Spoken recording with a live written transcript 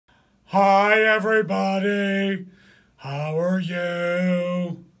Hi, everybody. How are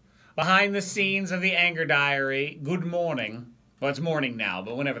you? Behind the scenes of the Anger Diary, good morning. Well, it's morning now,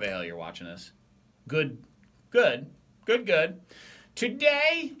 but whenever the hell you're watching this. Good.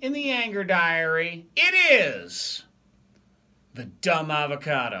 Today in the Anger Diary, it is the Dumb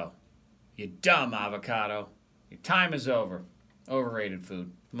Avocado. You dumb avocado. Your time is over. Overrated food.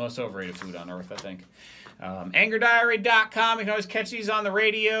 Most overrated food on earth, I think. AngerDiary.com. You can always catch these on the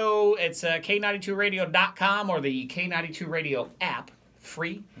radio. It's K92Radio.com or the K92 Radio app.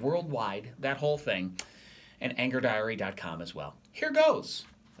 Free, worldwide, that whole thing. And AngerDiary.com as well. Here goes,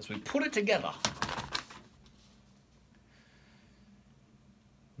 as we put it together.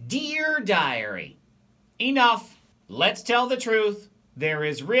 Dear Diary, enough. Let's tell the truth. There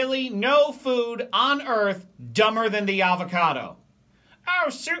is really no food on earth dumber than the avocado.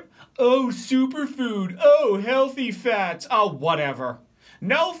 Superfood. Oh, healthy fats. Oh, whatever.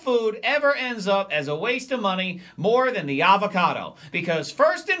 No food ever ends up as a waste of money more than the avocado. Because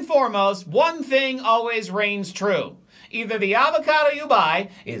first and foremost, one thing always reigns true. Either the avocado you buy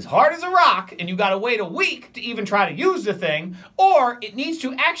is hard as a rock and you gotta wait a week to even try to use the thing, or it needs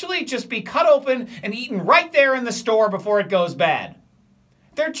to actually just be cut open and eaten right there in the store before it goes bad.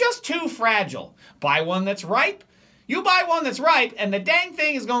 They're just too fragile. Buy one that's ripe. You buy one that's ripe, and the dang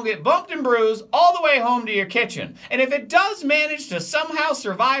thing is going to get bumped and bruised all the way home to your kitchen. And if it does manage to somehow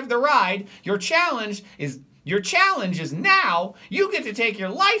survive the ride, your challenge is now you get to take your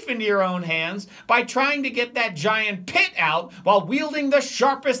life into your own hands by trying to get that giant pit out while wielding the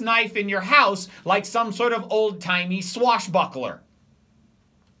sharpest knife in your house like some sort of old-timey swashbuckler.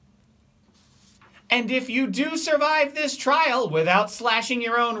 And if you do survive this trial without slashing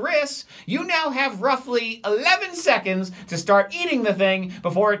your own wrists, you now have roughly 11 seconds to start eating the thing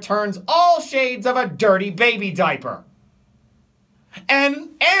before it turns all shades of a dirty baby diaper. And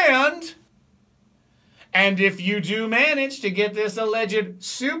if you do manage to get this alleged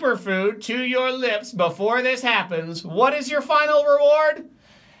superfood to your lips before this happens, what is your final reward?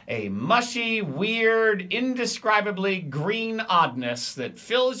 A mushy, weird, indescribably green oddness that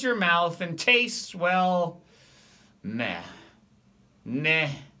fills your mouth and tastes, well, meh.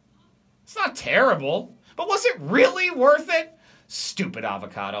 It's not terrible, but was it really worth it? Stupid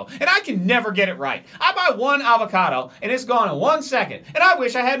avocado. And I can never get it right. I buy one avocado and it's gone in 1 second. And I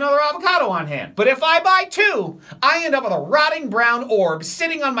wish I had another avocado on hand. But if I buy two, I end up with a rotting brown orb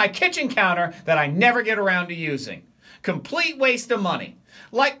sitting on my kitchen counter that I never get around to using. Complete waste of money.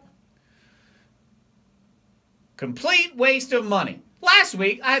 Complete waste of money. Last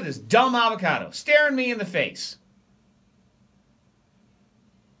week, I had this dumb avocado staring me in the face.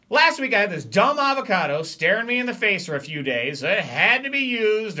 For a few days. It had to be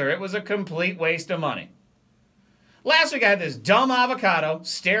used or it was a complete waste of money. Last week I had this dumb avocado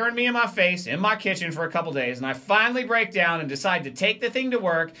staring me in my face in my kitchen for a couple days, and I finally break down and decide to take the thing to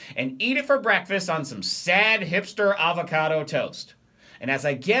work and eat it for breakfast on some sad hipster avocado toast. And as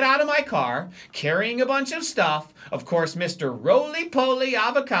I get out of my car, carrying a bunch of stuff, of course Mr. Roly-Poly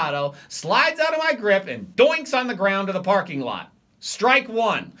Avocado slides out of my grip and doinks on the ground to the parking lot. Strike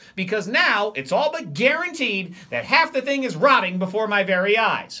one, because now it's all but guaranteed that half the thing is rotting before my very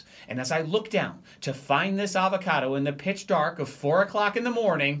eyes. And as I look down to find this avocado in the pitch dark of 4 o'clock in the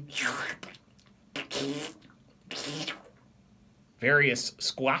morning, various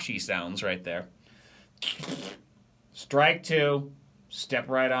squashy sounds right there. Strike two, step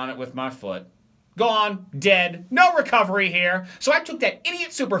right on it with my foot. Gone, dead, no recovery here. So I took that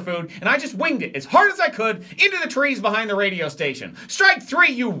idiot superfood and I just winged it as hard as I could into the trees behind the radio station. Strike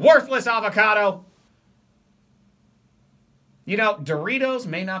three, you worthless avocado. You know, Doritos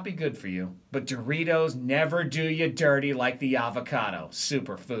may not be good for you, but Doritos never do you dirty like the avocado.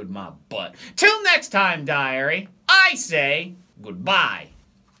 Superfood my butt. Till next time, diary, I say goodbye.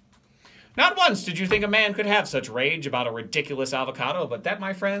 Not once did you think a man could have such rage about a ridiculous avocado, but that,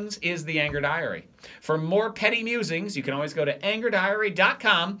 my friends, is the Anger Diary. For more petty musings, you can always go to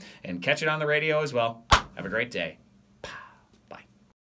AngerDiary.com and catch it on the radio as well. Have a great day.